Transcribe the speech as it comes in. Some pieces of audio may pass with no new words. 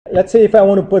let's say if I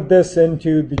want to put this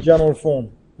into the general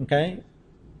form, okay?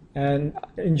 And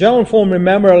in general form,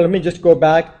 remember, let me just go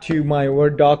back to my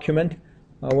Word document.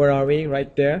 Where are we?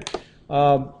 Right there.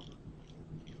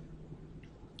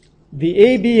 The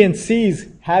A, B, and C's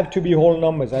have to be whole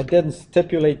numbers. I didn't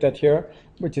stipulate that here,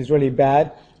 which is really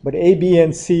bad. But A, B,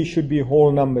 and C should be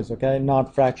whole numbers, okay,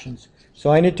 not fractions.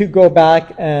 So I need to go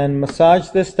back and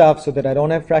massage this stuff so that I don't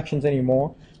have fractions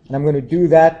anymore. And I'm going to do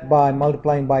that by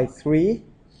multiplying by 3,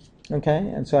 okay?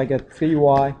 And so I get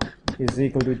 3y is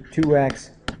equal to 2x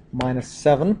minus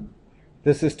 7.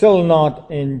 This is still not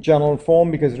in general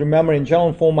form because remember, in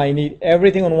general form I need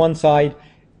everything on one side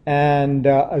and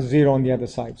a 0 on the other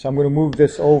side. So I'm going to move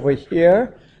this over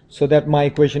here so that my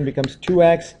equation becomes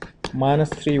 2x minus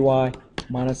 3y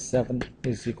minus 7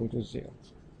 is equal to 0.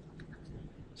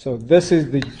 So this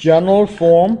is the general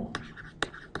form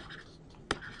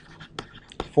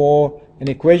for an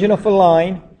equation of a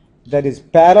line that is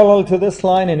parallel to this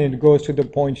line and it goes to the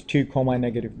point 2 comma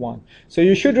negative 1. So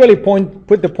you should really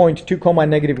put the point 2 comma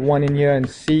negative 1 in here and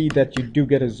see that you do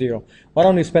get a 0. Why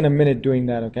don't we spend a minute doing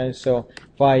that, okay? So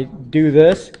if I do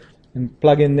this and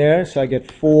plug in there, so I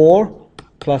get 4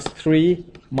 plus 3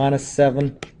 minus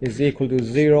 7 is equal to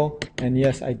 0. And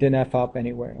yes, I didn't F up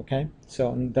anywhere, okay?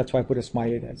 So that's why I put a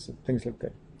smiley there, so things look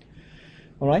good.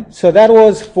 All right, so that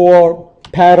was for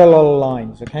parallel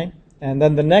lines, okay? And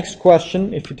then the next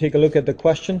question, if you take a look at the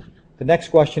question, the next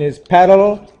question is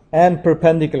parallel and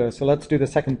perpendicular. So let's do the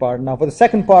second part. Now for the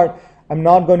second part, I'm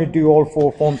not going to do all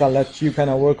 4 forms. I'll let you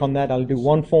kind of work on that. I'll do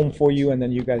one form for you and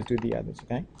then you guys do the others,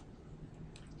 okay?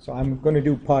 So I'm going to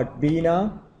do part B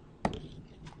now.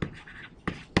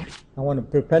 I want a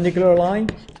perpendicular line.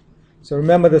 So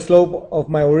remember the slope of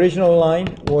my original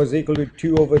line was equal to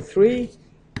 2 over 3.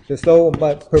 The slope of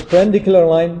my perpendicular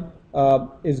line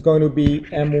is going to be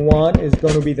m1 is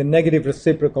going to be the negative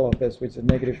reciprocal of this, which is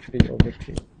negative 3 over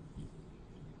 2.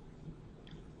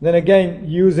 Then again,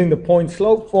 using the point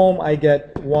slope form, I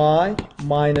get y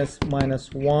minus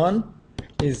 1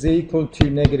 is equal to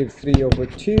negative 3 over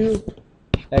 2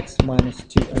 x minus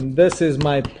 2. And this is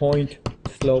my point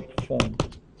slope form.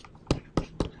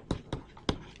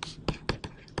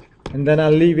 And then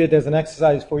I'll leave it as an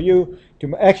exercise for you.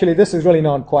 Actually, this is really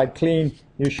not quite clean.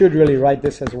 You should really write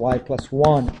this as y plus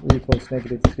 1 equals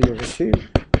negative 3 over 2,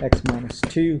 x minus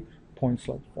 2, point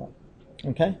slope form.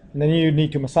 Okay? And then you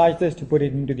need to massage this to put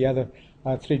it into the other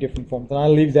 3 different forms. And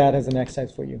I'll leave that as an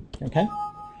exercise for you. Okay?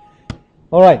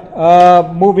 All right.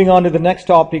 Moving on to the next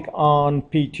topic on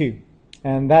P2.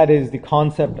 And that is the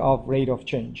concept of rate of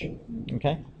change.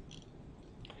 Okay?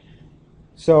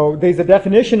 So there's a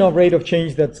definition of rate of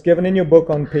change that's given in your book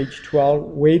on page 12,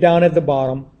 way down at the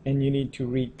bottom, and you need to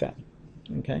read that.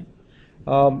 Okay,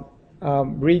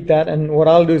 read that, and what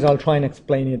I'll do is I'll try and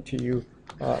explain it to you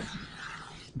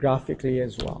graphically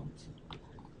as well.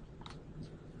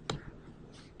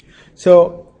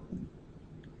 So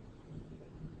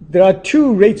there are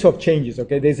 2 rates of changes.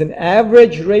 Okay, there's an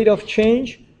average rate of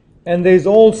change, and there's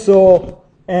also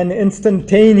an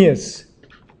instantaneous.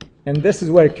 And this is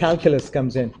where calculus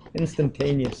comes in.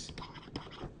 Instantaneous.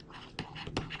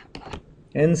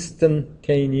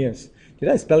 Instantaneous. Did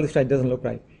I spell this right? It doesn't look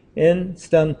right.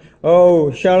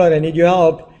 Oh, Charlotte, I need your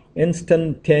help.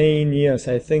 Instantaneous.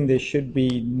 I think there should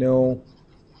be no.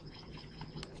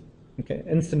 Okay,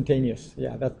 instantaneous.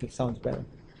 Yeah, that sounds better.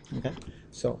 Okay,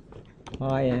 so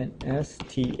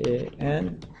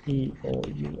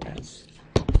instantaneous.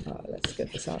 Let's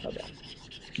get this out of there.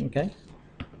 Okay.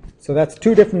 So that's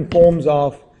 2 different forms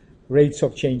of rates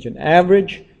of change, an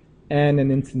average and an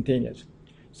instantaneous.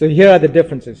 So here are the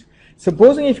differences.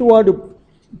 Supposing if you were to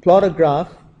plot a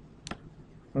graph,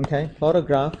 okay, plot a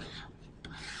graph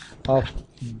of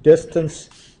distance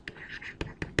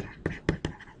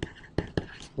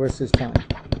versus time.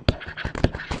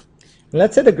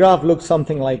 Let's say the graph looks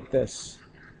something like this.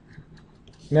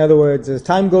 In other words, as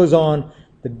time goes on,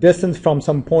 the distance from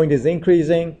some point is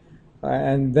increasing,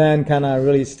 and then kind of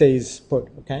really stays put,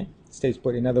 okay? Stays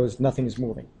put. In other words, nothing is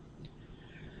moving.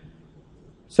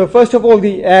 So first of all,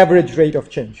 the average rate of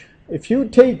change. If you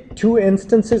take 2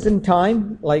 instances in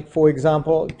time, like for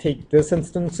example, take this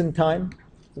instance in time,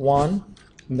 1,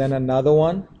 and then another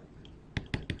one,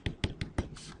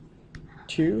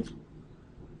 2.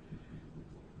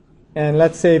 And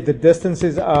let's say if the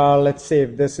distances are, let's say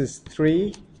if this is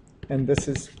 3 and this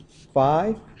is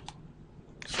 5,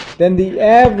 then the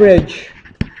average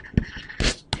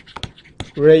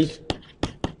rate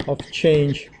of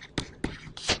change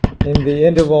in the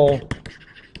interval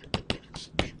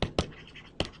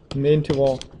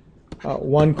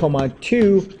 1,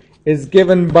 2 is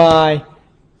given by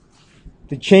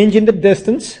the change in the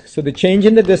distance. So the change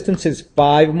in the distance is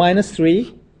 5 minus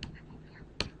 3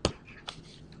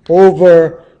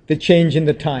 over the change in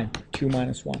the time, 2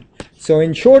 minus 1. So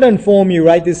in shorthand form, you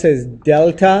write this as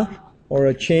delta, or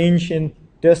a change in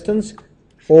distance,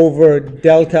 over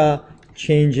delta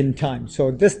change in time.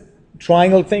 So this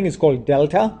triangle thing is called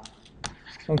delta,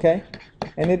 okay?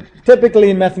 And it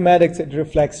typically in mathematics, it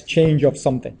reflects change of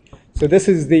something. So this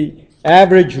is the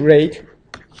average rate,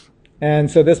 and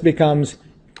so this becomes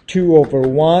 2 over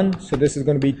 1. So this is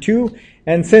going to be 2.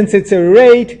 And since it's a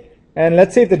rate, and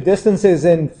let's say if the distance is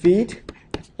in feet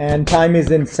and time is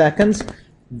in seconds,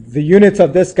 the units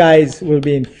of this guys will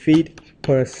be in feet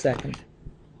per second.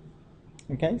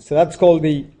 Okay, so that's called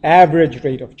the average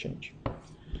rate of change.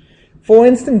 For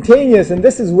instantaneous, and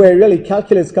this is where really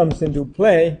calculus comes into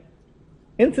play,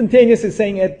 instantaneous is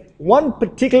saying at one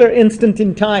particular instant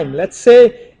in time, let's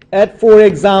say at, for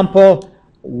example,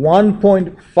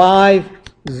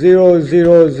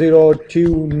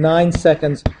 1.50029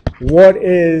 seconds, what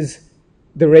is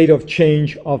the rate of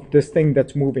change of this thing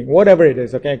that's moving, whatever it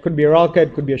is, okay? It could be a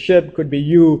rocket, could be a ship, could be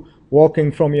you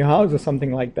walking from your house or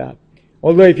something like that.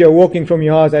 Although if you're walking from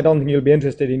your house, I don't think you'll be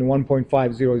interested in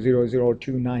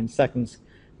 1.50029 seconds,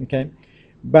 okay?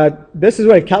 But this is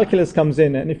where calculus comes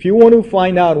in, and if you want to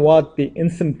find out what the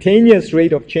instantaneous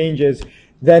rate of change is,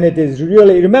 then it is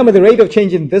really, remember the rate of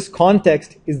change in this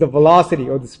context is the velocity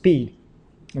or the speed,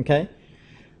 okay?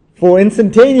 For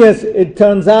instantaneous, it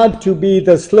turns out to be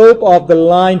the slope of the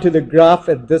line to the graph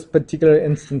at this particular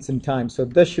instance in time. So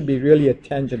this should be really a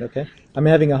tangent, okay? I'm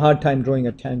having a hard time drawing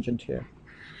a tangent here.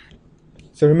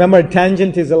 So remember, a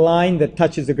tangent is a line that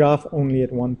touches the graph only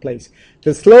at one place.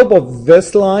 The slope of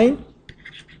this line,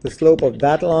 the slope of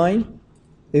that line,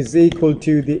 is equal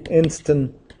to the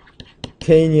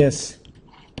instantaneous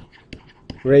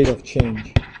rate of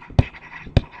change.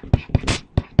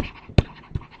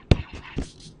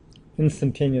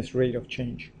 Instantaneous rate of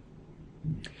change.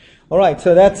 All right,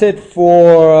 so that's it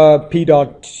for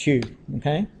P.2,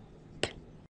 okay?